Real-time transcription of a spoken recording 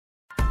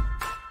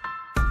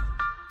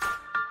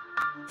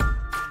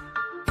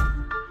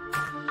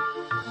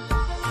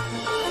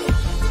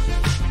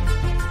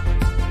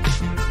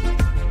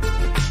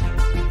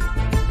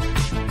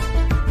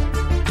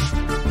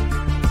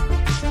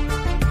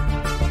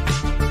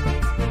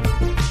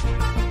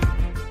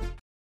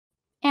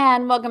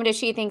And welcome to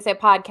She Thinks, a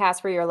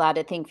podcast where you're allowed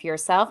to think for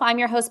yourself. I'm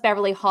your host,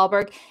 Beverly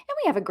Hallberg, and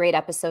we have a great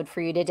episode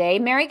for you today.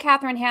 Mary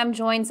Katharine Ham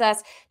joins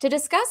us to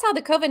discuss how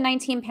the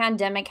COVID-19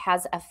 pandemic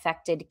has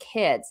affected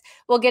kids.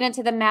 We'll get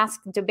into the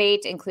mask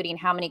debate, including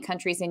how many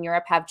countries in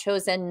Europe have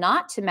chosen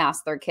not to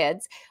mask their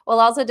kids.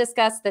 We'll also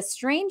discuss the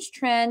strange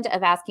trend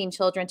of asking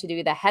children to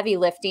do the heavy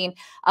lifting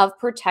of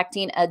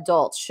protecting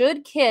adults.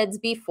 Should kids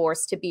be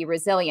forced to be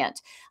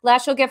resilient?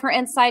 Last, she'll give her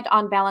insight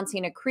on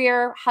balancing a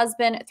career,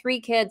 husband, 3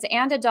 kids,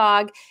 and a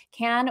dog.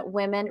 Can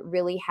women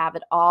really have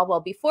it all? Well,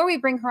 before we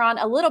bring her on,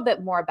 a little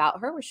bit more about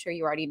her. We're sure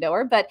you already know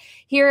her, but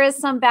here is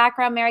some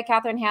background. Mary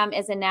Katharine Ham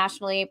is a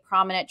nationally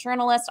prominent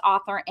journalist,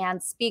 author,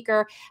 and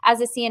speaker.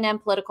 As a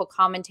CNN political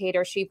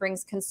commentator, she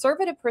brings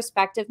conservative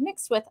perspective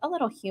mixed with a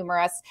little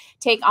humorous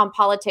take on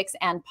politics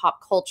and pop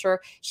culture.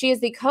 She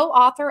is the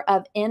co-author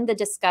of In the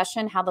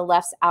Discussion: How the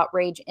Left's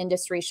Outrage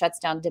Industry Shuts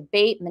Down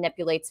Debate,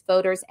 Manipulates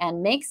Voters,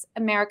 and Makes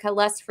America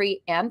Less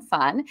Free and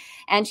Fun.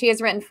 And she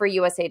has written for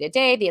USA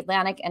Today, The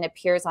Atlantic, and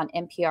appears on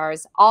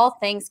NPR's All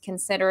Things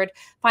Considered.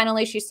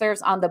 Finally, she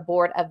serves on the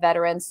board of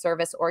veterans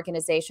service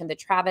organization, the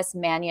Travis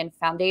Manion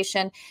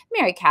Foundation.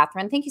 Mary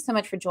Katharine, thank you so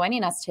much for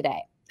joining us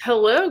today.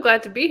 Hello,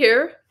 glad to be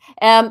here.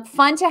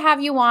 Fun to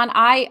have you on.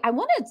 I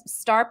want to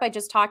start by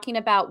just talking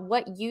about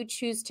what you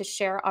choose to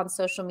share on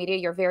social media.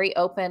 You're very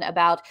open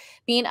about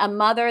being a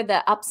mother,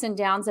 the ups and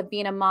downs of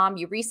being a mom.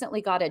 You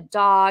recently got a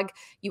dog.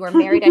 You were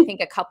married, I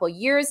think, a couple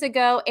years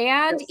ago.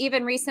 And Yes.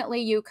 even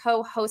recently, you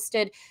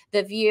co-hosted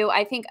The View.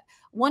 I think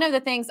one of the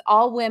things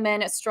all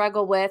women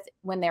struggle with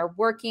when they're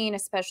working,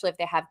 especially if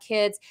they have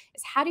kids,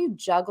 is how do you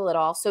juggle it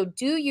all? So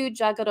do you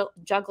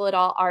juggle it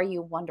all? Are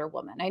you Wonder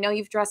Woman? I know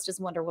you've dressed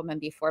as Wonder Woman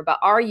before, but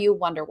are you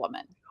Wonder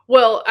Woman?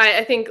 Well,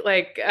 I think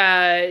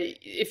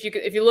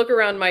if you look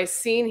around my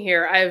scene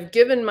here, I've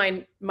given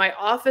my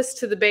office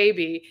to the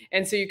baby,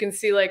 and so you can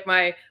see like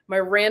my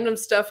random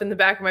stuff in the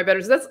back of my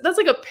bedroom. So that's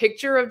like a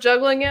picture of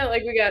juggling it.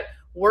 Like we got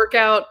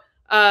workout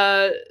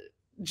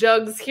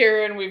jugs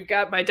here, and we've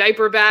got my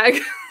diaper bag.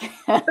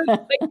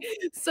 Like,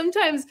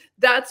 sometimes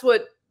that's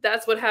what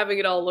having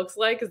it all looks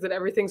like, is that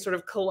everything sort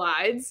of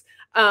collides,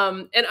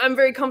 and I'm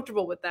very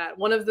comfortable with that.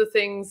 One of the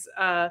things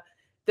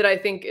that I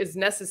think is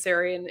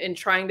necessary in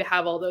trying to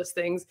have all those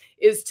things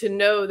is to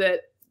know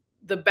that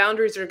the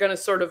boundaries are going to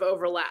sort of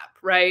overlap,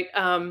 right?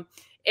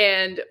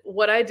 And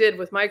what I did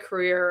with my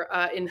career,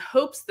 in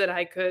hopes that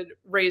I could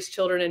raise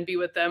children and be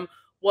with them,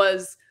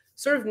 was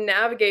sort of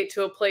navigate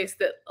to a place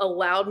that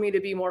allowed me to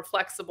be more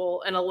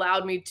flexible and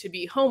allowed me to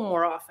be home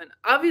more often.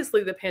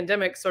 Obviously, the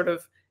pandemic sort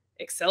of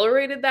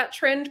accelerated that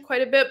trend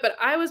quite a bit, but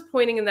I was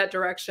pointing in that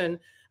direction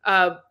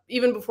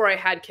even before I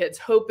had kids,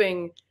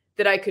 hoping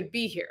that I could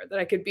be here, that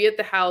I could be at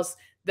the house,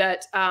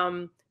 that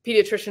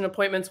pediatrician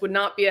appointments would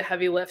not be a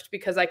heavy lift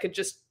because I could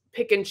just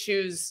pick and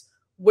choose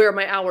where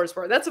my hours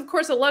were. That's, of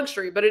course, a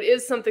luxury, but it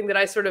is something that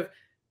I sort of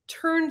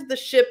turned the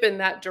ship in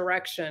that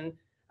direction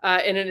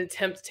in an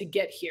attempt to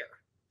get here.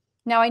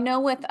 Now, I know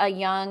with a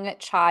young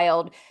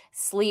child,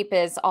 sleep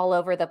is all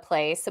over the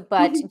place,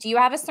 but do you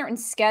have a certain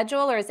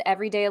schedule, or is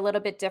every day a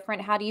little bit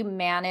different? How do you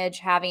manage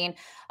having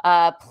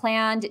a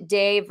planned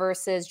day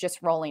versus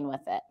just rolling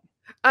with it?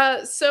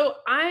 So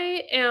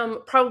I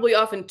am probably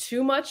often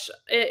too much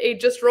a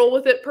just roll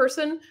with it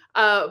person.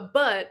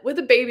 But with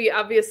a baby,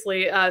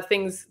 obviously,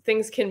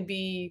 things can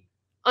be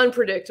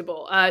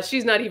unpredictable.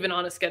 She's not even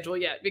on a schedule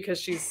yet because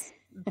she's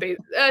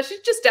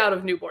just out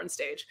of newborn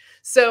stage.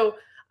 So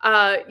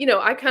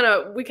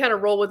we kind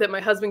of roll with it.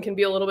 My husband can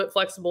be a little bit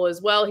flexible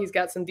as well. He's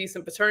got some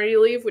decent paternity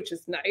leave, which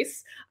is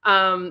nice.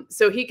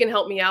 So he can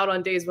help me out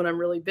on days when I'm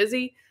really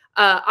busy.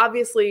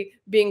 Obviously,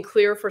 being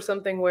clear for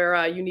something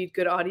where you need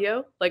good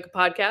audio, like a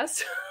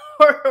podcast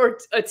or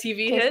a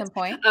TV Case hit. in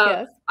point,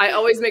 yes. I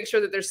always make sure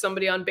that there's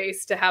somebody on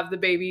base to have the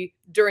baby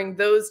during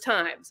those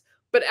times.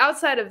 But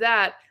outside of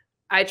that,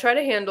 I try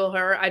to handle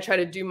her. I try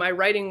to do my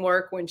writing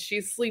work when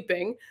she's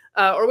sleeping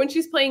or when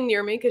she's playing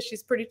near me, because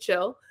she's pretty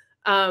chill.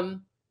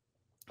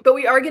 But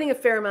we are getting a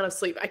fair amount of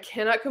sleep. I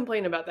cannot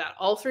complain about that.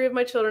 All 3 of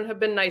my children have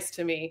been nice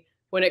to me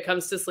when it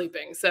comes to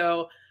sleeping.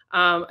 So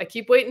I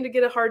keep waiting to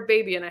get a hard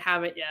baby, and I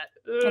haven't yet.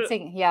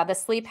 Yeah, the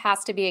sleep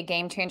has to be a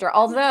game changer.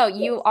 Although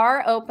you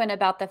are open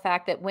about the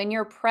fact that when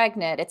you're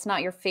pregnant, it's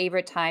not your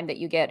favorite time, that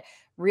you get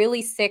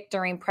really sick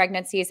during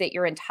pregnancy. Is it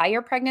your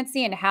entire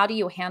pregnancy? And how do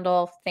you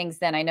handle things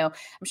then? I'm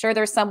sure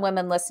there's some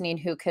women listening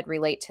who could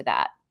relate to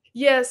that.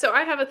 Yeah, so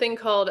I have a thing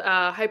called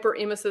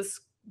hyperemesis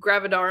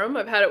gravidarum.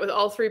 I've had it with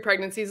all 3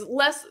 pregnancies.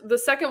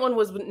 The second one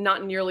was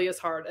not nearly as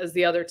hard as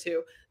the other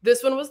 2.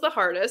 This one was the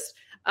hardest.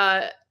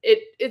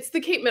 It's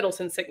the Kate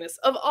Middleton sickness.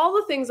 Of all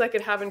the things I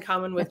could have in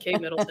common with Kate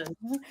Middleton,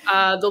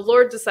 the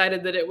Lord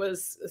decided that it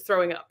was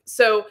throwing up.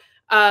 So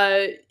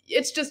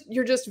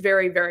you're just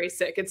very, very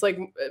sick. It's like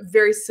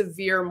very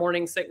severe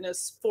morning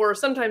sickness for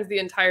sometimes the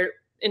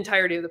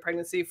entirety of the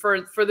pregnancy.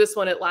 For this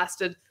one, it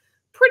lasted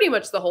pretty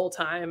much the whole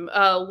time,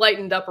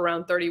 lightened up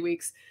around 30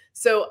 weeks.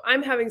 So I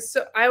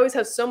always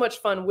have so much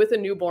fun with a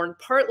newborn,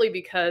 partly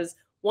because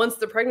once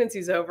the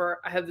pregnancy's over,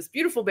 I have this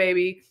beautiful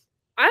baby.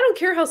 I don't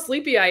care how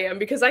sleepy I am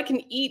because I can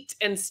eat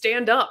and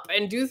stand up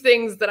and do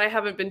things that I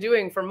haven't been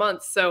doing for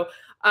months. So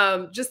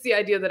just the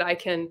idea that I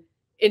can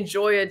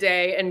enjoy a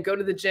day and go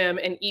to the gym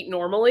and eat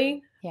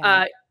normally.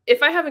 Yeah.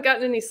 If I haven't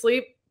gotten any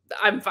sleep,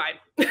 I'm fine.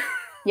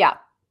 Yeah,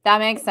 that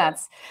makes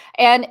sense.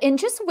 And in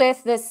just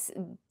with this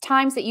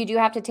times that you do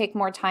have to take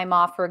more time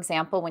off, for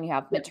example, when you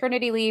have Yeah.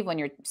 maternity leave, when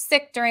you're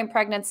sick during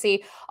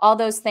pregnancy, all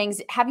those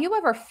things, have you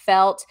ever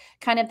felt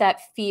kind of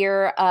that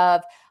fear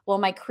of, well,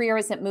 my career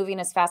isn't moving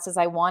as fast as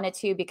I want it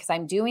to because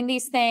I'm doing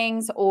these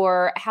things?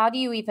 Or how do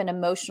you even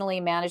emotionally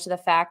manage the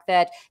fact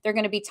that there are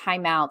going to be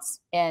timeouts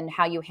in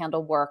how you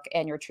handle work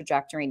and your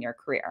trajectory in your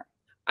career?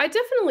 I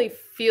definitely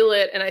feel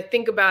it, and I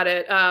think about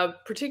it,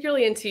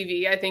 particularly in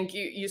TV. I think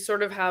you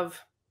sort of have.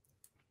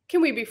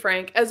 Can we be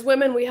frank? As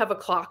women, we have a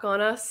clock on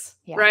us,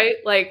 Yeah. right?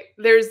 Like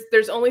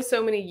there's only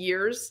so many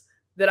years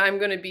that I'm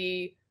going to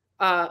be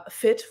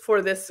fit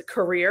for this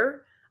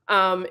career.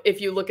 If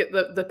you look at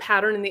the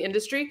pattern in the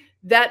industry,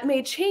 that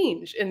may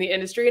change in the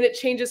industry, and it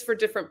changes for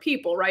different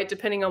people, right?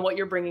 Depending on what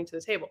you're bringing to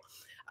the table.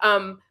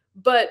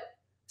 But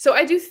so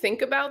I do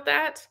think about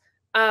that.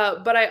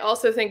 But I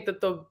also think that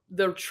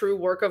the true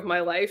work of my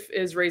life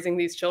is raising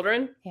these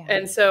children, Yeah.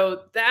 and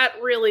so that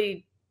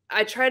really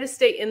I try to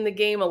stay in the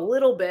game a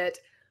little bit.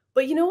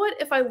 But you know what?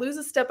 If I lose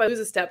a step, I lose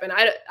a step, and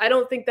I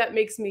don't think that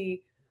makes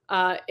me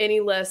any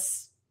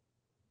less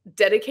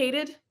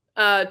dedicated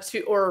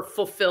to or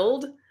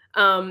fulfilled.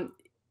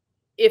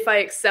 If I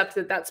accept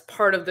that that's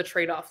part of the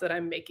trade-off that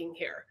I'm making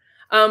here.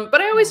 But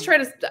I always try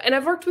to, and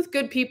I've worked with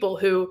good people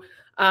who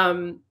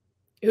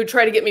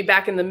try to get me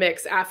back in the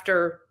mix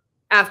after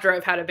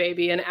I've had a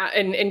baby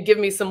and give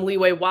me some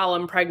leeway while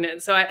I'm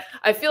pregnant. So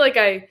I feel like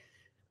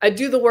I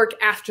do the work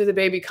after the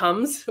baby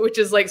comes, which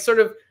is like sort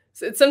of,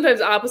 it's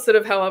sometimes opposite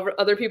of how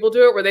other people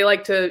do it, where they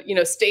like to,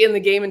 stay in the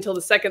game until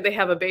the second they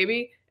have a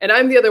baby. And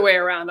I'm the other way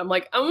around. I'm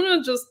like, I'm going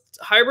to just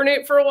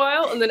hibernate for a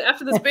while. And then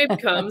after this baby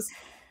comes,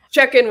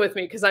 check in with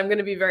me because I'm going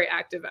to be very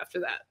active after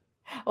that.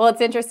 Well,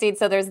 it's interesting.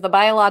 So there's the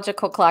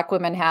biological clock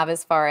women have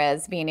as far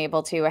as being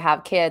able to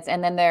have kids,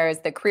 and then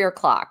there's the career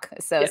clock.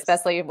 So Yes.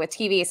 especially with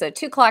TV, so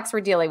two clocks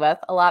we're dealing with,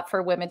 a lot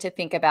for women to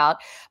think about.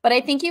 But I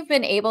think you've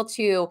been able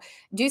to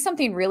do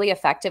something really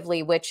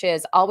effectively, which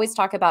is always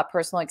talk about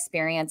personal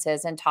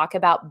experiences and talk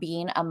about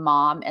being a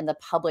mom in the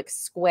public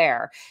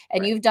square.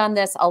 And Right. you've done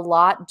this a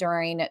lot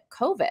during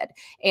COVID.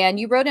 And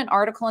you wrote an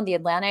article in The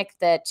Atlantic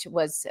that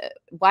was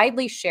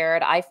widely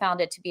shared. I found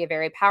it to be a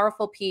very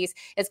powerful piece.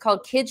 It's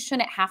called "Kids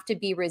Shouldn't Have to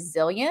Be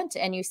Resilient."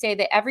 And you say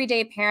that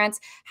everyday parents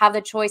have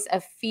the choice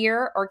of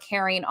fear or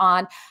carrying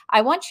on.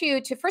 I want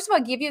you to, first of all,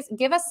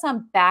 give us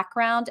some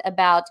background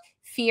about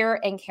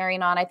fear and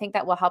carrying on. I think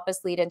that will help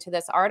us lead into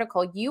this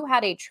article. You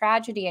had a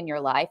tragedy in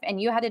your life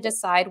and you had to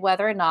decide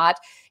whether or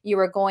not you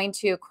were going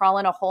to crawl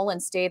in a hole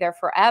and stay there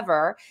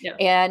forever, Yeah.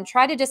 and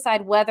try to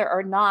decide whether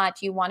or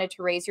not you wanted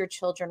to raise your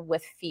children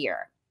with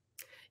fear.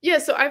 Yeah,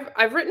 so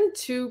I've written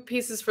two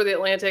pieces for The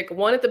Atlantic,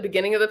 one at the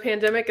beginning of the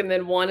pandemic and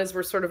then one as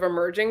we're sort of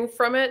emerging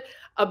from it,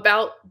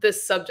 about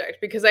this subject,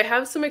 because I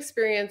have some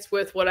experience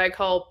with what I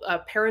call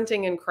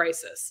parenting in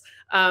crisis.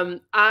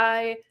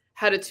 I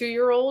had a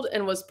 2-year-old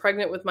and was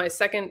pregnant with my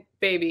second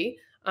baby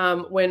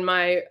when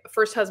my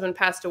first husband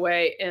passed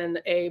away in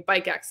a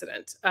bike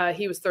accident.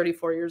 He was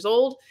 34 years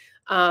old.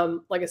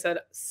 Like I said,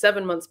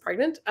 7 months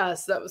pregnant.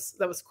 So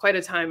that was quite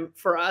a time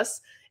for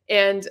us.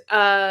 And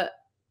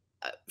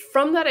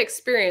from that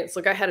experience,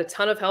 look, I had a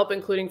ton of help,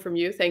 including from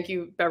you. Thank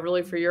you,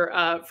 Beverly, for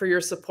your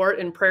support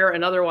in prayer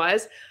and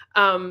otherwise.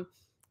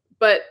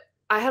 But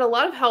I had a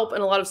lot of help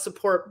and a lot of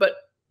support. But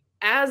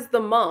as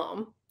the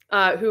mom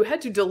who had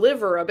to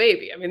deliver a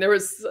baby, I mean, there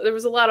was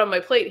a lot on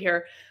my plate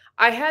here.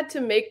 I had to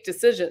make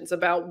decisions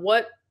about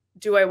what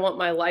do I want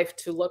my life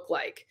to look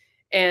like,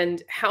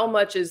 and how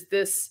much is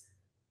this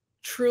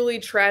truly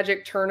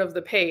tragic turn of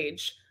the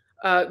page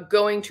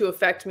going to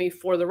affect me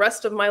for the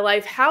rest of my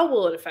life? How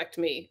will it affect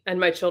me and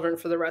my children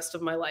for the rest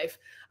of my life?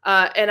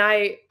 And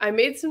I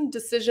made some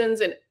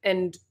decisions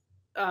and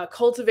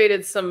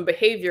cultivated some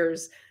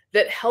behaviors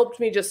that helped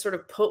me just sort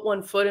of put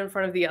one foot in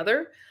front of the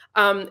other.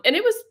 And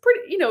it was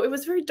pretty, it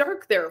was very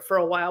dark there for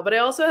a while, but I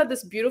also had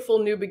this beautiful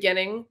new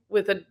beginning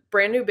with a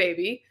brand new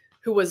baby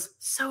who was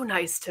so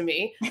nice to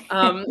me.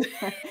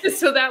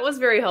 So that was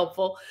very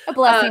helpful. A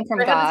blessing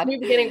from I had God. this new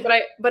beginning,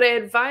 but I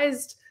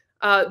advised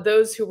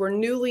those who were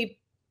newly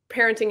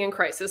parenting in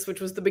crisis, which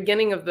was the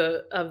beginning of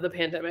the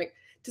pandemic,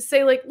 to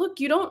say, like,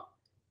 look, you don't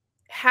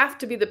have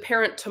to be the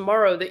parent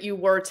tomorrow that you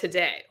were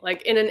today.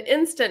 Like, in an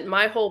instant,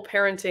 my whole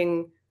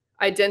parenting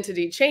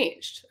identity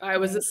changed. I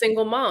was a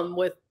single mom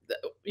with,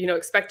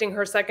 expecting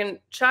her second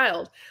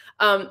child.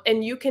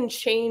 And you can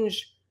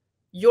change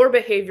your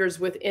behaviors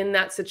within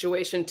that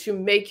situation to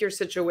make your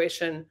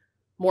situation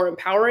more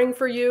empowering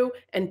for you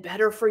and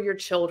better for your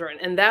children.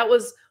 And that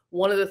was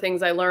one of the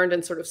things I learned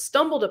and sort of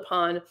stumbled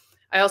upon.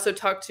 I also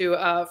talked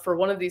to, for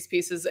one of these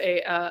pieces,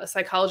 a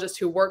psychologist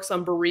who works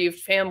on bereaved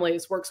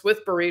families, works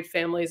with bereaved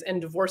families and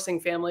divorcing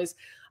families,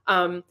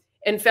 and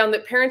found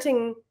that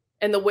parenting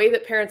and the way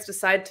that parents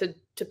decide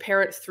to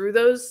parent through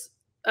those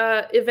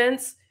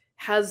events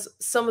has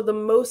some of the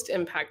most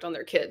impact on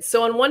their kids.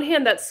 So on one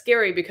hand, that's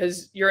scary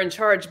because you're in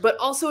charge, but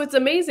also it's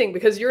amazing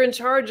because you're in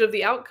charge of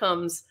the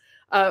outcomes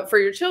for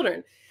your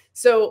children.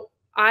 So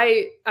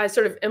I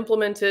sort of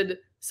implemented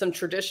some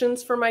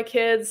traditions for my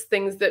kids,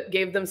 things that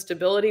gave them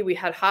stability. We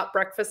had hot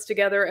breakfast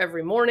together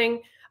every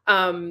morning.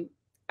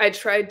 I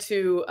tried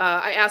to,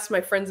 I asked my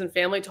friends and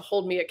family to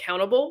hold me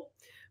accountable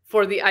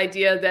for the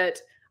idea that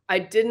I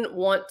didn't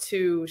want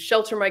to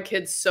shelter my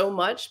kids so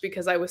much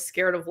because I was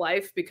scared of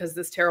life because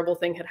this terrible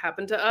thing had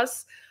happened to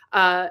us.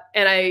 And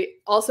I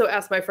also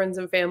asked my friends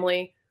and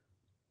family,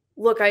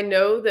 look, I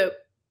know that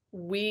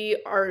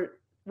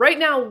right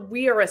now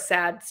we are a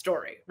sad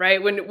story,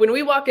 right? When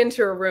we walk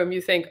into a room,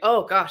 you think,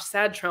 oh gosh,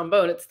 sad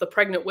trombone. It's the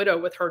pregnant widow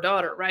with her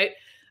daughter, right?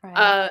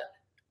 Right.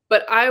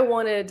 But I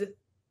wanted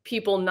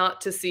people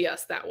not to see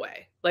us that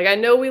way. Like, I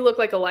know we look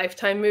like a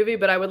Lifetime movie,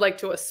 but I would like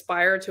to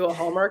aspire to a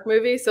Hallmark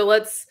movie. So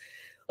let's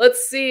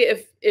see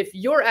if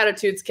your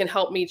attitudes can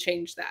help me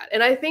change that.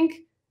 And I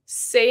think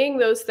saying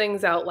those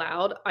things out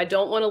loud, I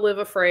don't want to live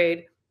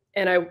afraid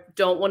and I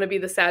don't want to be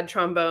the sad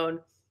trombone,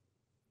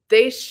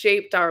 they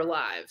shaped our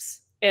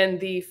lives. And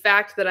the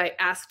fact that I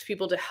asked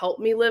people to help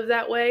me live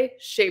that way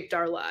shaped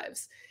our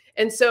lives.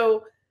 And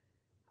so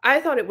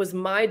I thought it was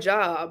my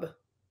job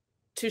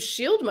to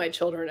shield my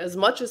children as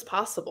much as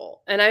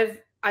possible. And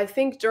I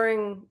think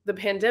during the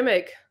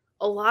pandemic,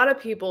 a lot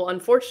of people,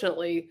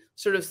 unfortunately,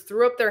 sort of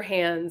threw up their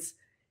hands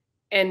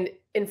and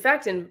in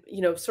fact,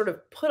 sort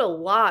of put a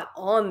lot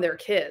on their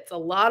kids, a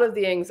lot of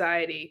the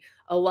anxiety,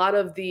 a lot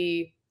of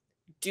the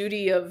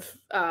duty of,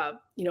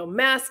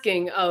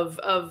 masking,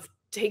 of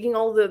taking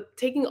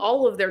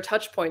all of their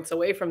touch points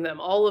away from them,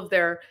 all of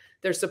their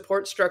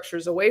support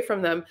structures away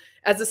from them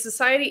as a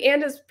society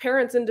and as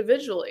parents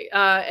individually.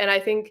 And I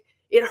think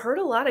it hurt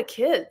a lot of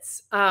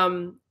kids.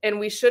 And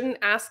we shouldn't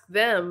ask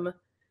them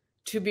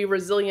to be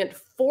resilient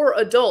for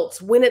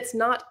adults when it's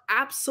not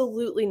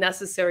absolutely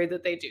necessary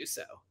that they do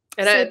so.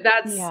 And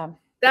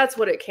that's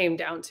what it came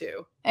down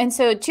to. And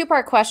so,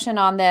 two-part question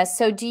on this.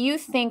 So do you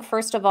think,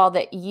 first of all,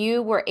 that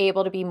you were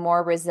able to be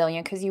more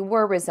resilient because you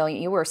were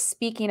resilient? You were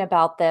speaking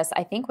about this,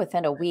 I think,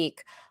 within a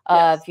week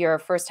of Yes. your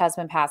first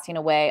husband passing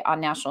away on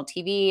national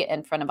TV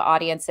in front of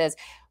audiences.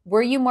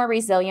 Were you more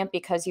resilient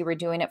because you were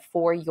doing it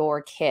for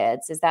your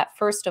kids? Is that,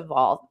 first of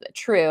all,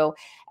 true?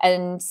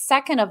 And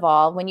second of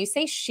all, when you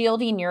say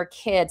shielding your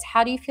kids,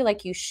 how do you feel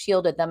like you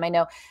shielded them? I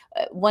know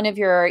one of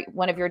your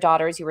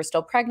daughters, you were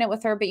still pregnant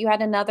with her, but you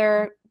had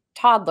another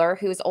toddler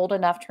who's old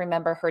enough to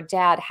remember her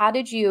dad. How do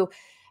you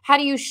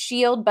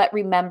shield but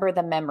remember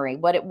the memory?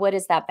 What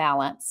is that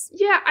balance?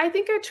 Yeah, I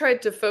think I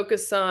tried to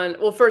focus on,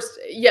 well, first,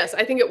 yes,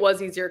 I think it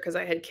was easier because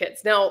I had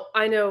kids. Now,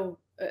 I know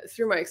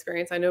through my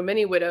experience, I know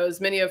many widows,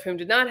 many of whom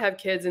did not have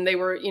kids, and they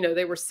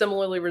were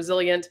similarly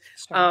resilient,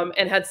 Sure.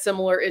 and had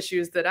similar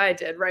issues that I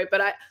did, right?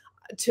 But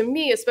to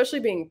me, especially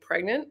being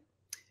pregnant,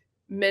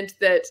 meant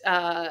that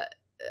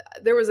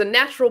there was a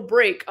natural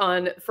break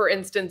on, for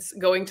instance,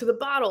 going to the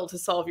bottle to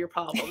solve your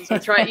problems. Or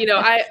try,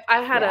 Yeah.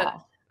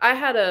 I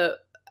had a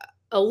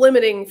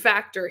limiting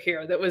factor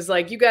here that was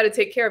like, you got to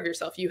take care of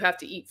yourself. You have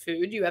to eat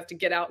food. You have to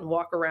get out and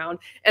walk around.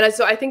 And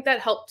so I think that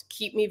helped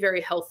keep me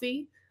very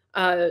healthy,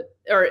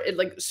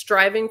 like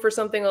striving for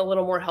something a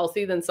little more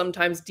healthy than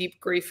sometimes deep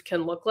grief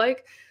can look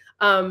like.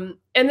 And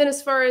then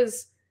as far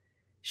as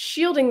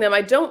shielding them,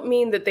 I don't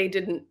mean that they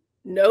didn't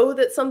know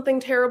that something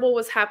terrible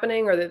was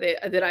happening or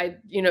that I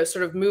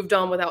sort of moved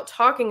on without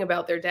talking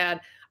about their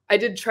dad. I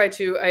did try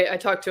to, I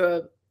talked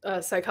to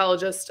a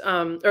psychologist,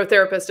 or a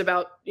therapist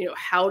about,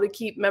 how to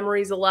keep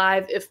memories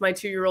alive. If my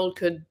 2-year-old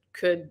could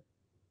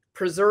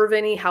preserve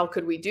any, how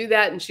could we do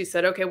that? And she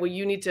said, okay, well,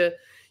 you need to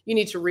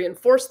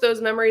reinforce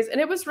those memories.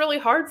 And it was really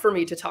hard for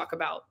me to talk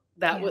about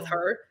that with Yeah.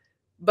 her,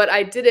 but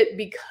I did it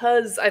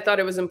because I thought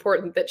it was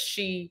important that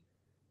she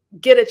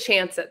get a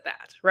chance at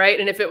that, right?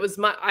 And if it was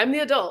I'm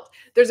the adult.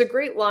 There's a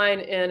great line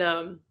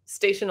in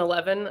Station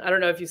 11. I don't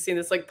know if you've seen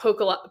this, like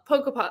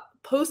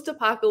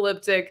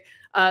post-apocalyptic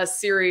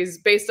series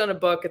based on a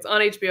book. It's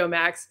on HBO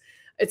Max.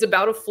 It's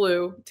about a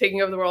flu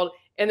taking over the world.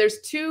 And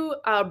there's two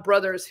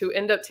brothers who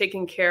end up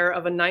taking care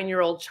of a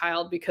 9-year-old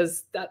child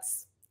because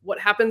that's what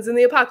happens in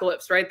the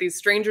apocalypse, right? These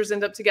strangers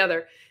end up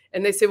together.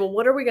 And they say, well,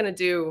 what are we going to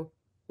do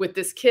with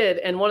this kid?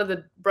 And one of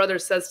the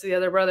brothers says to the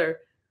other brother,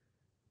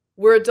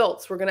 we're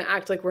adults. We're going to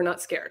act like we're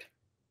not scared.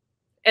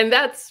 And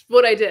that's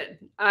what I did.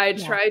 I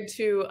tried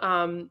to,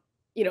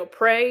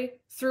 pray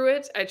through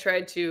it. I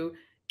tried to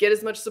get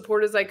as much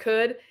support as I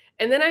could.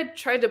 And then I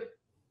tried to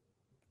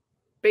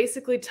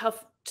basically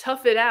tough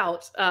it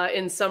out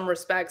in some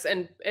respects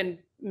and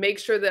make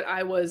sure that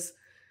I was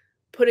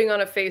putting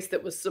on a face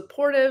that was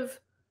supportive,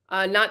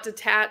 not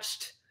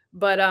detached,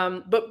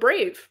 but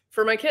brave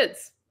for my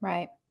kids.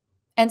 Right.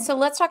 And so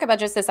let's talk about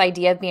just this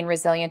idea of being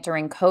resilient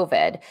during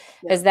COVID,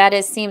 Yeah.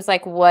 because seems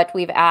like what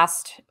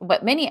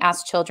many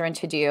asked children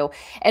to do.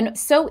 And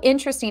so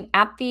interesting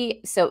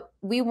so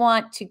we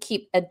want to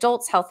keep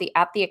adults healthy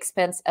at the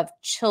expense of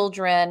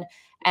children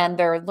and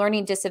their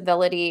learning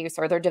disabilities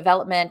or their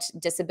development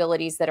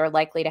disabilities that are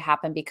likely to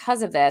happen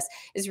because of this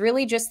is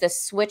really just the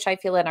switch I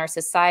feel in our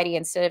society.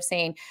 Instead of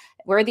saying,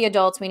 we're the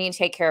adults, we need to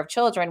take care of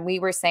children, we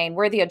were saying,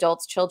 we're the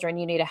adults, children,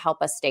 you need to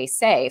help us stay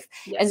safe.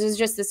 And Yes. it was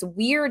just this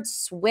weird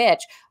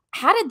switch.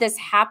 How did this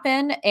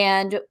happen?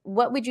 And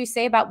what would you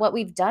say about what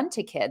we've done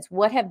to kids?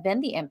 What have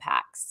been the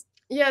impacts?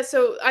 Yeah,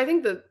 so I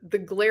think the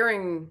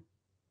glaring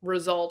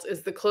result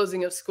is the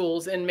closing of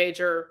schools in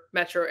major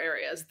metro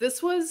areas.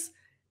 This was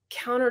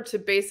counter to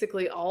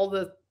basically all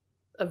the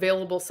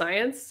available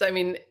science. I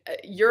mean,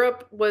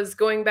 Europe was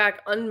going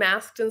back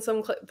unmasked in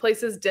some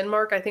places.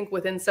 Denmark, I think,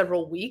 within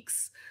several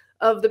weeks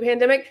of the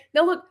pandemic.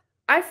 Now, look,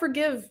 I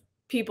forgive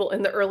people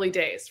in the early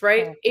days,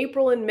 right? Sure.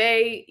 April and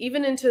May,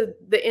 even into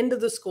the end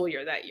of the school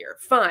year that year.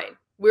 Fine.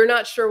 We're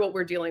not sure what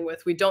we're dealing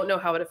with. We don't know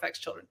how it affects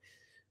children.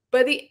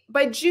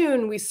 By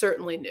June, we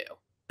certainly knew.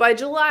 By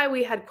July,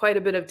 we had quite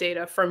a bit of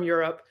data from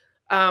Europe,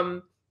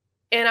 and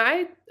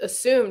I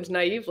assumed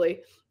naively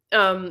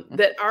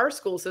that our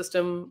school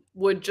system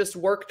would just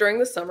work during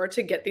the summer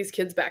to get these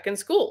kids back in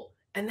school,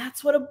 and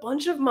that's what a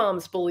bunch of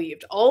moms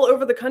believed all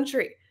over the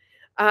country.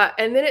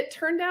 And then it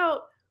turned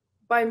out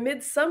by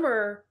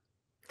midsummer,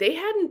 they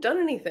hadn't done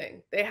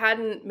anything. They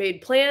hadn't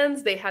made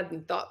plans. They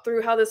hadn't thought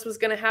through how this was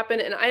going to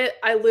happen. And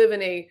I live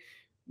in a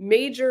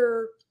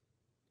major,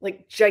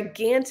 like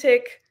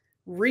gigantic,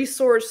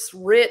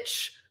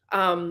 resource-rich,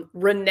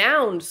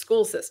 renowned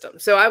school system.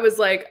 So I was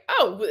like,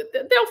 oh,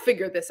 they'll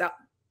figure this out.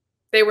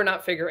 They were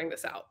not figuring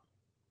this out.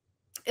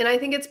 And I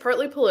think it's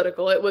partly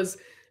political. It was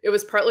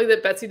partly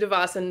that Betsy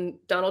DeVos and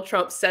Donald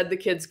Trump said the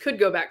kids could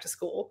go back to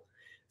school.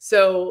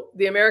 So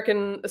the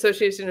American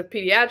Association of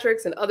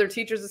Pediatrics and other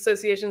teachers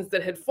associations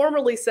that had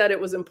formerly said it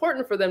was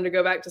important for them to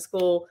go back to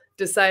school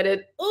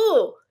decided,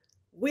 oh,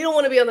 we don't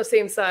want to be on the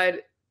same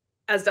side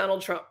as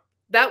Donald Trump.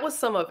 That was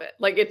some of it.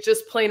 Like, it's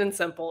just plain and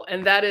simple.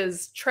 And that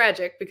is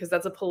tragic because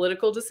that's a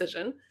political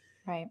decision.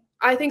 Right.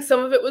 I think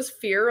some of it was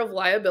fear of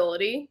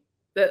liability,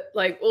 that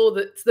like, oh,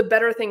 it's the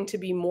better thing to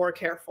be more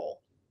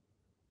careful.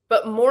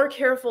 But more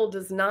careful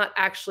does not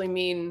actually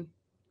mean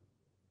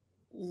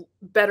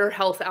better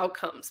health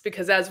outcomes,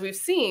 because as we've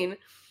seen,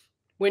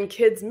 when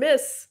kids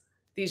miss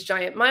these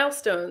giant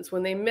milestones,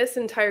 when they miss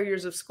entire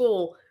years of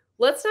school,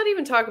 let's not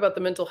even talk about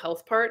the mental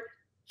health part.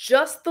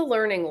 Just the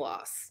learning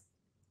loss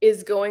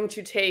is going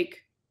to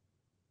take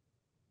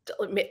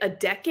a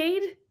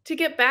decade to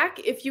get back,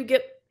 if you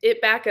get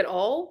it back at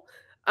all.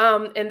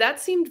 And that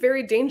seemed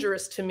very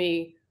dangerous to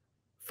me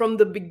from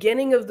the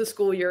beginning of the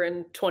school year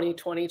in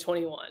 2020,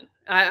 21.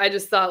 I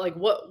just thought, like,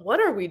 what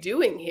are we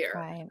doing here?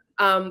 Right.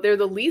 They're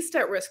the least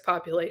at risk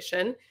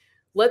population.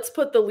 Let's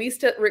put the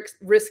least at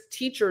risk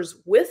teachers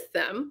with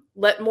them.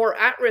 Let more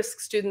at-risk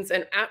students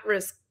and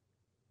at-risk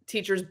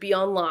teachers be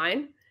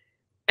online.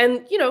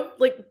 And, you know,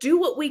 like, do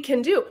what we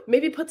can do.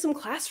 Maybe put some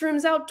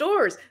classrooms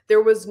outdoors.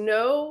 There was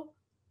no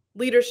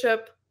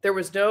leadership. There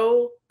was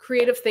no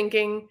creative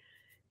thinking.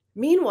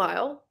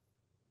 Meanwhile,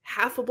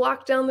 half a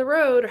block down the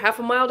road or half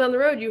a mile down the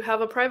road, you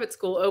have a private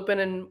school open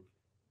and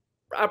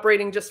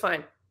operating just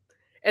fine.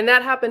 And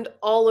that happened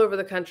all over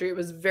the country. It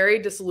was very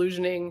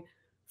disillusioning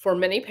for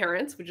many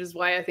parents, which is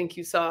why I think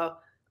you saw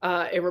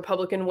a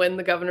Republican win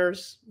the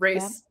governor's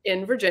race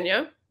in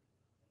Virginia,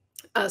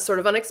 sort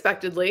of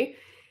unexpectedly.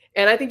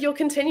 And I think you'll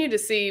continue to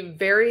see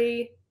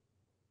very,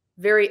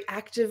 very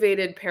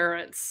activated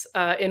parents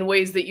in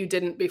ways that you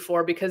didn't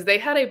before, because they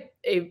had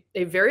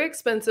a very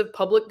expensive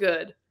public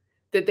good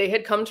that they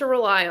had come to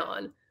rely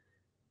on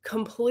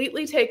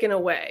completely taken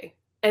away.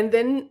 And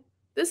then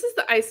this is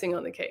the icing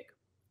on the cake.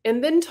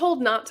 And then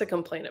told not to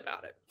complain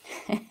about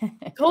it.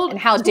 And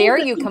how dare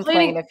you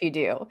complain if you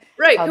do?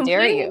 Right. How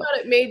dare you? Complaining about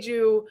it made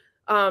you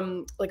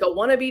like a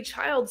wannabe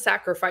child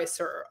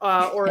sacrificer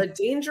or a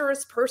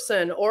dangerous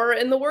person, or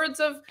in the words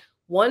of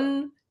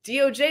one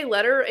DOJ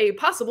letter, a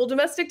possible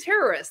domestic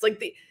terrorist.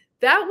 Like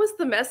that was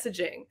the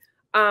messaging.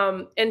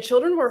 And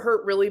children were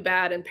hurt really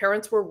bad, and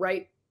parents were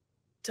right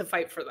to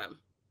fight for them.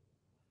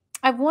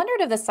 I've wondered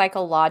of the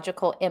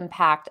psychological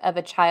impact of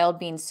a child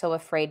being so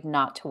afraid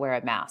not to wear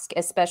a mask,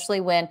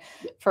 especially when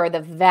for the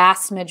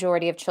vast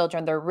majority of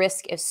children, the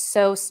risk is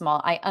so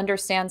small. I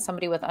understand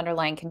somebody with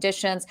underlying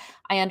conditions.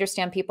 I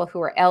understand people who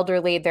are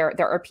elderly. There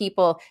are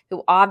people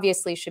who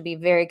obviously should be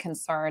very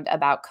concerned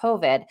about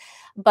COVID.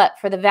 But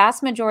for the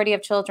vast majority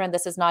of children,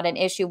 this is not an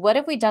issue. What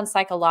have we done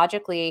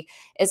psychologically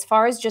as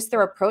far as just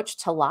their approach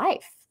to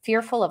life?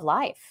 Fearful of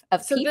life,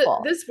 of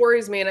people. This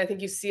worries me, and I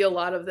think you see a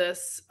lot of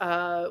this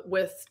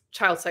with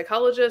child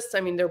psychologists.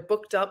 I mean, they're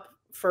booked up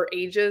for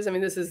ages. I mean,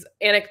 this is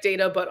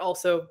anecdata, but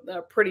also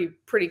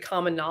pretty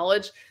common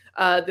knowledge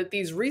that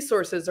these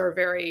resources are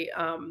very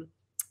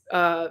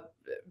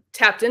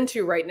tapped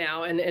into right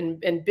now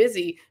and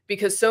busy,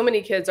 because so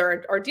many kids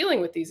are dealing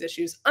with these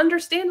issues.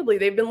 Understandably,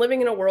 they've been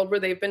living in a world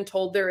where they've been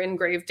told they're in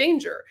grave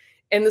danger,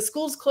 and the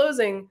schools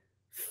closing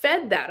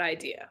fed that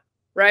idea,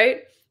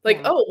 right?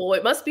 Like, oh, well,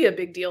 it must be a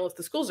big deal if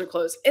the schools are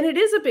closed. And it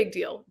is a big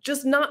deal,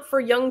 just not for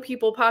young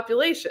people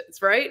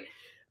populations, right?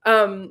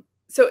 So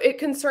it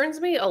concerns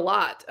me a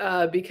lot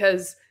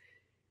because,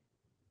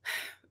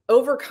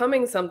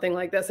 overcoming something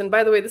like this, and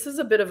by the way, this is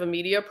a bit of a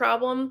media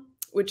problem,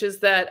 which is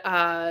that,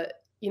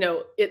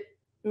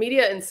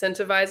 media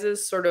incentivizes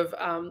sort of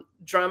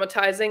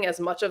dramatizing as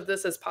much of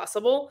this as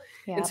possible.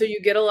 And Yeah. so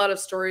you get a lot of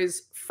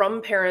stories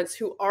from parents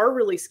who are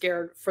really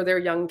scared for their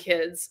young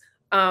kids.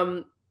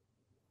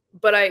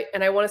 But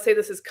I want to say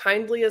this as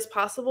kindly as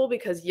possible,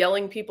 because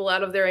yelling people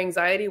out of their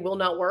anxiety will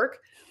not work.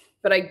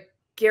 But I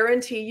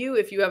guarantee you,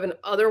 if you have an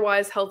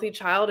otherwise healthy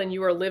child and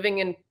you are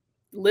living and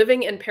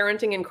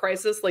parenting in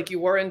crisis like you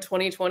were in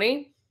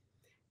 2020,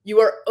 you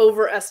are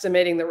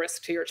overestimating the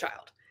risk to your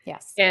child.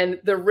 Yes. And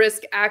the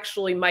risk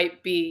actually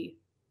might be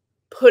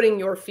putting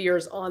your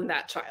fears on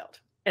that child.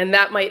 And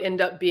that might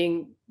end up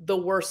being the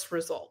worst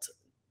result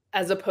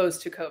as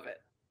opposed to COVID.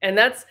 And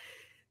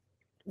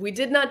we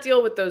did not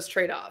deal with those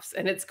trade-offs,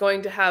 and it's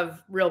going to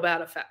have real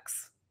bad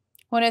effects.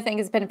 One of the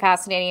things that's been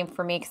fascinating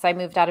for me, because I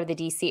moved out of the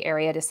DC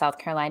area to South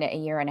Carolina a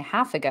year and a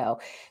half ago.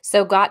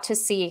 So got to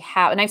see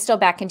how, and I'm still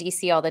back in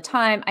DC all the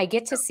time, I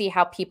get to see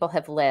how people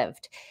have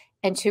lived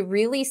and to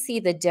really see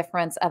the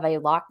difference of a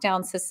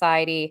lockdown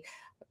society.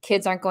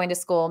 Kids aren't going to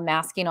school,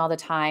 masking all the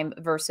time,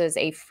 versus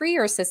a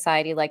freer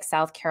society like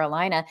South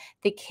Carolina.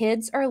 The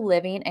kids are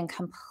living in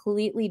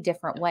completely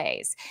different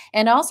ways.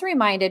 And also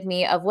reminded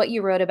me of what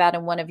you wrote about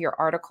in one of your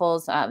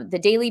articles, The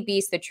Daily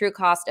Beast, The True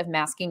Cost of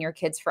Masking Your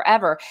Kids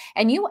Forever.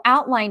 And you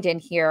outlined in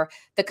here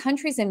the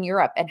countries in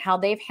Europe and how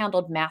they've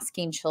handled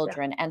masking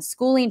children and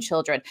schooling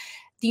children.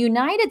 The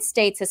United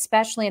States,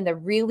 especially in the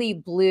really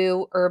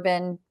blue,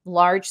 urban,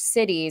 large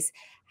cities,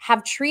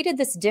 have treated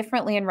this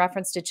differently in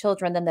reference to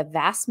children than the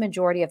vast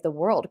majority of the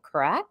world,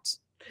 correct?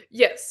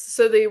 Yes.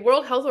 So the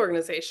World Health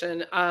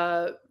Organization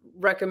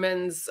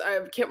recommends, I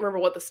can't remember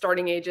what the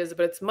starting age is,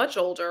 but it's much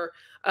older.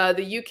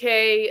 The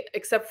UK,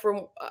 except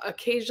for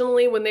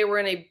occasionally when they were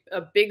in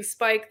a big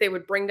spike, they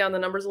would bring down the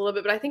numbers a little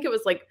bit. But I think it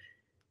was like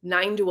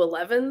 9 to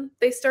 11,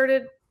 they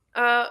started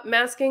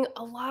masking.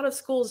 A lot of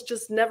schools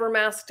just never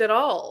masked at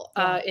all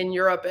in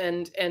Europe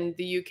and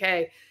the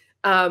UK.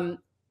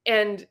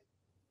 And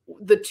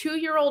the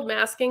 2-year-old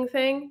masking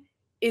thing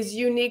is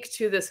unique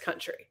to this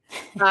country.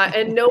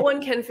 And no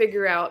one can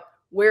figure out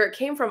where it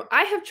came from.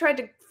 I have tried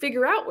to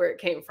figure out where it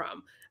came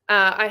from.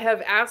 I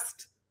have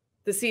asked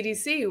the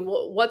CDC,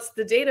 what's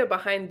the data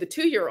behind the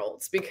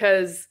 2-year-olds?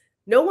 Because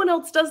no one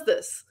else does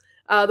this.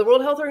 The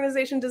World Health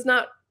Organization does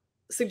not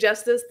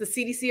suggest this. The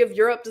CDC of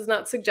Europe does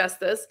not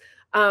suggest this.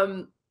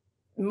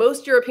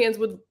 Most Europeans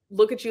would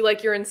look at you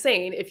like you're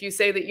insane if you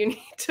say that you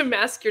need to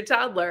mask your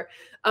toddler.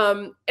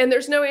 And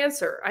there's no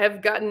answer. I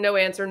have gotten no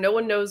answer. No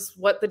one knows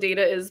what the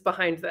data is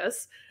behind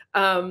this.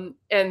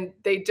 And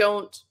they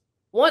don't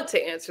want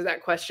to answer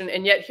that question.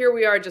 And yet here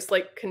we are, just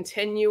like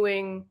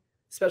continuing,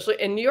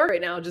 especially in New York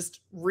right now,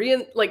 just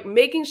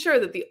making sure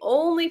that the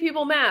only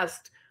people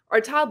masked are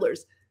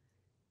toddlers.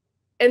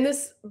 And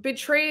this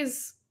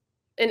betrays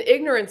an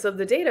ignorance of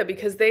the data,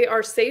 because they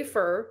are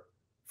safer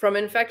from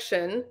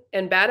infection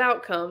and bad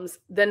outcomes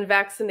than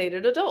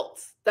vaccinated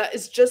adults. That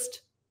is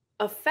just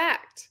a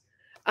fact.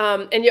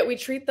 And yet we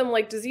treat them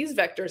like disease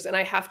vectors. And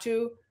I have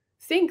to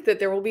think that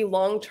there will be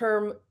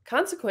long-term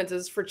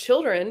consequences for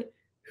children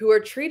who are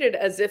treated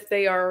as if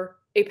they are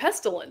a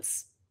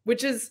pestilence,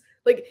 which is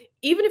like,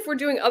 even if we're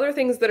doing other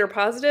things that are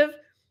positive,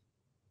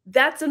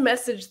 that's a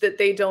message that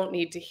they don't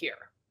need to hear.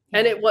 Yeah.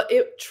 And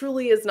it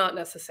truly is not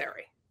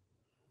necessary.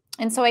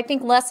 And so I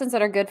think lessons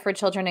that are good for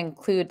children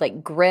include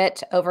like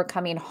grit,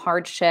 overcoming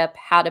hardship,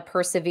 how to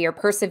persevere.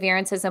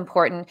 Perseverance is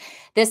important.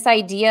 This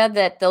idea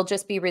that they'll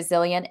just be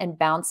resilient and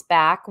bounce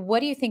back. What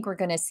do you think we're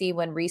going to see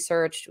when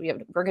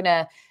we're going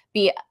to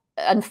be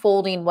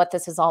unfolding what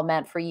this has all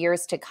meant for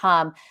years to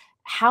come?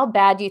 How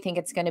bad do you think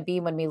it's going to be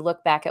when we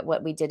look back at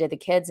what we did to the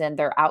kids and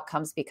their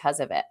outcomes because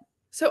of it?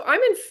 So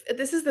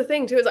this is the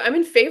thing too, is I'm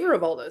in favor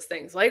of all those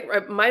things. Like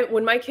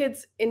when my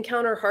kids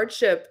encounter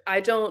hardship,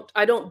 I don't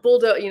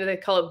bulldoze, they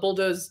call it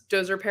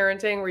bulldozer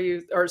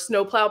parenting, or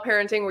snowplow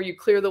parenting, where you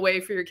clear the way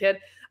for your kid.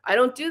 I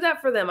don't do that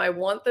for them. I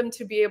want them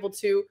to be able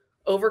to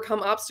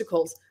overcome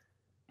obstacles.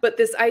 But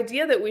this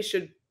idea that we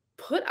should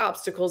put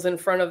obstacles in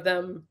front of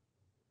them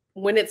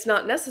when it's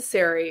not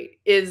necessary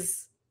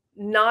is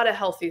not a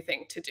healthy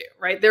thing to do,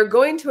 right? They're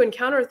going to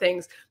encounter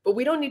things, but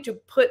we don't need to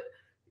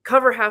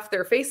cover half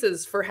their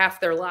faces for half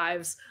their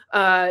lives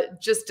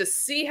just to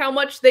see how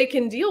much they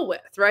can deal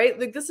with, right?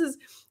 Like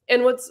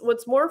and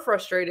what's more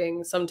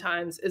frustrating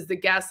sometimes is the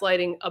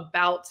gaslighting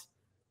about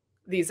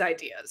these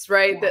ideas,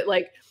 right? Yeah. That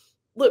like,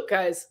 look,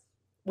 guys,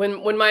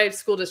 when my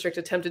school district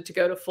attempted to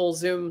go to full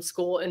Zoom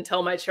school and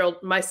tell my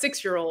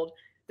 6-year-old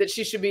that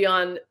she should be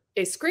on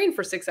a screen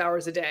for 6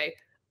 hours a day,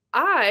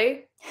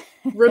 I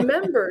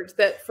remembered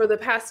that for the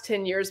past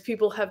 10 years,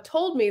 people have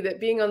told me that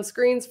being on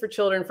screens for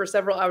children for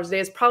several hours a day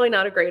is probably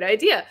not a great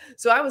idea.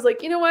 So I was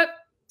like, you know what?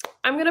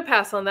 I'm going to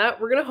pass on that.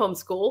 We're going to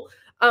homeschool.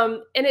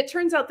 And it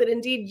turns out that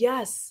indeed,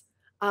 yes,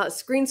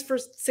 screens for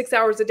 6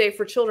 hours a day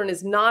for children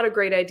is not a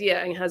great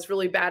idea and has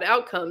really bad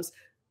outcomes.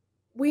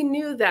 We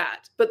knew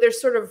that, but they're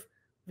sort of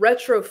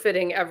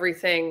retrofitting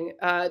everything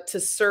to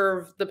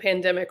serve the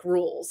pandemic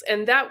rules.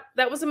 And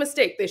that was a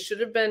mistake. They should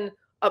have been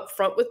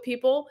upfront with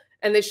people,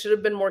 and they should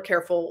have been more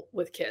careful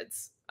with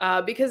kids,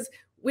 because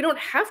we don't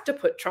have to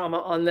put trauma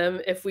on them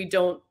if we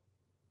don't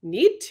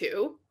need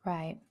to.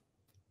 Right.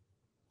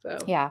 So.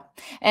 Yeah.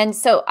 And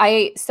so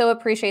I so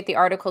appreciate the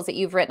articles that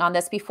you've written on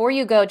this. Before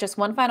you go, just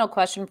one final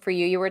question for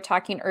you. You were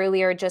talking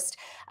earlier just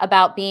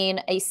about being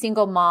a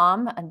single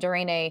mom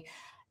during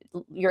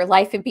your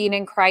life and being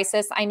in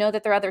crisis. I know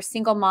that there are other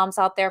single moms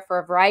out there for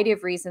a variety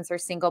of reasons are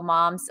single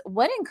moms.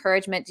 What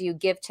encouragement do you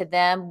give to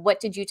them? What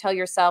did you tell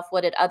yourself?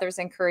 What did others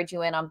encourage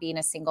you in on being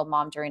a single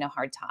mom during a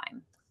hard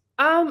time?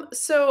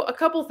 So a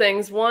couple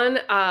things. One,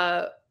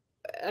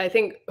 I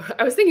think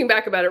I was thinking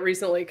back about it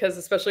recently because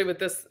especially with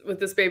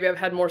this baby, I've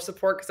had more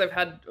support because I've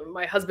had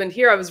my husband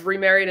here. I was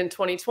remarried in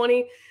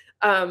 2020.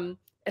 And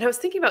I was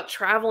thinking about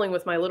traveling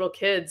with my little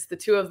kids, the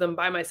two of them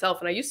by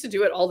myself. And I used to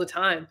do it all the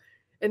time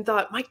and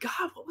thought, my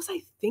God, what was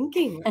I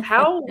thinking?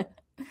 How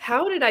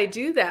did I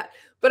do that?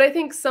 But I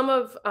think some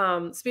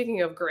of,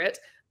 speaking of grit,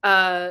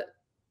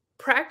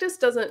 practice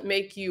doesn't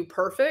make you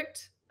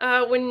perfect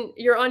when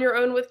you're on your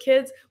own with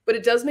kids, but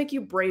it does make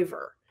you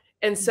braver.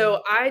 And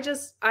so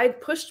I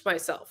pushed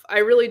myself. I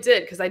really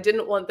did because I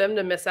didn't want them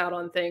to miss out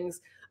on things.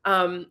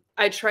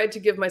 I tried to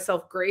give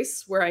myself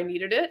grace where I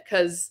needed it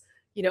because,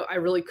 I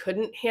really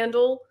couldn't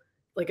handle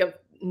like a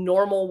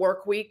normal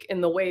work week in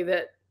the way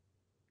that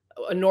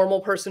a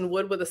normal person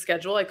would with a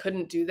schedule. I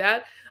couldn't do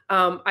that.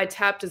 I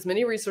tapped as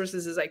many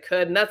resources as I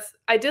could. And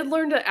I did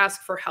learn to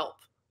ask for help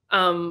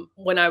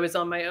when I was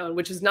on my own,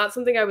 which is not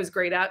something I was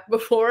great at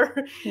before.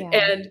 Yeah.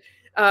 And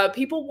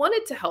people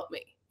wanted to help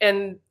me.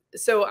 And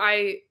so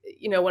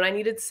when I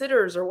needed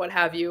sitters or what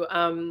have you,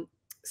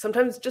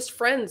 sometimes just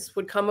friends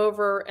would come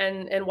over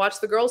and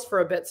watch the girls for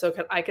a bit so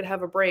I could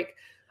have a break.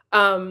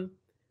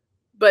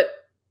 But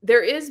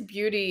there is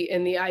beauty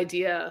in the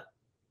idea,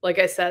 like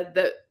I said,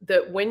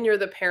 that when you're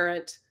the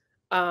parent,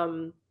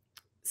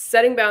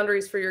 setting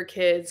boundaries for your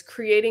kids,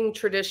 creating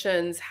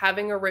traditions,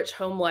 having a rich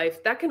home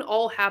life, that can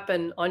all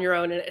happen on your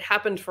own. And it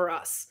happened for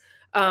us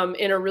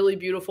in a really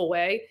beautiful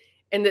way.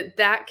 And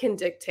that can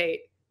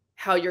dictate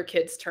how your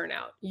kids turn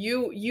out.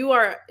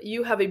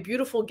 You have a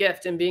beautiful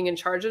gift in being in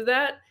charge of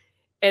that.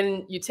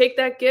 And you take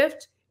that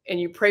gift and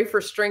you pray for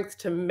strength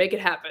to make it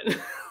happen.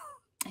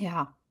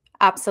 Yeah.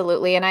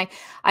 Absolutely. And I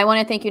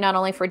want to thank you not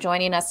only for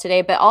joining us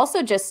today, but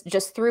also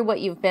just through what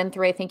you've been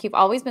through. I think you've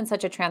always been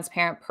such a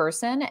transparent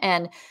person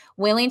and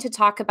willing to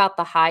talk about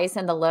the highs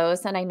and the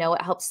lows. And I know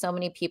it helps so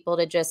many people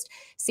to just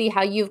see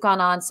how you've gone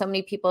on. So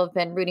many people have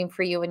been rooting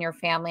for you and your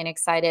family and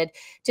excited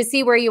to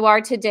see where you are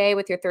today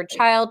with your third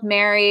child,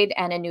 married,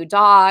 and a new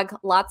dog.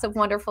 Lots of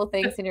wonderful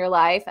things in your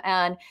life.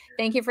 And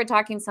thank you for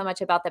talking so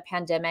much about the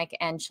pandemic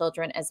and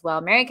children as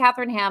well. Mary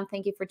Katharine Ham,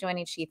 thank you for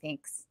joining She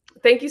Thinks.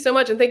 Thank you so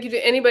much. And thank you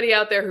to anybody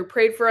out there who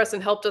prayed for us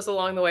and helped us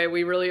along the way.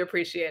 We really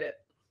appreciate it.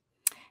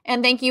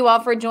 And thank you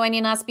all for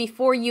joining us.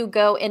 Before you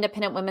go,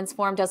 Independent Women's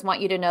Forum does want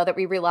you to know that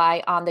we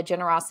rely on the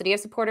generosity of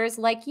supporters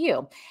like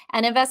you.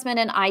 An investment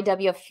in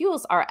IWF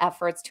fuels our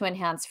efforts to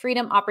enhance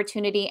freedom,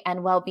 opportunity,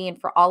 and well-being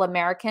for all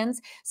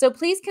Americans. So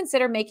please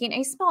consider making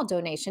a small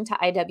donation to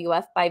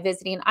IWF by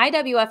visiting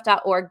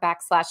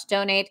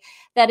iwf.org/donate.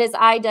 That is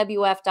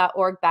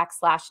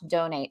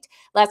iwf.org/donate.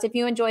 Last, if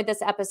you enjoyed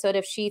this episode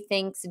of She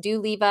Thinks, do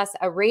leave us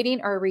a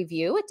rating or a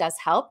review. It does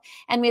help.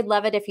 And we'd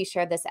love it if you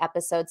share this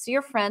episode so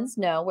your friends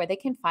know where they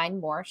can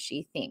find more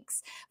She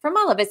Thinks. From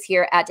all of us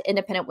here at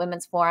Independent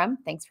Women's Forum,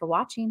 thanks for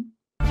watching.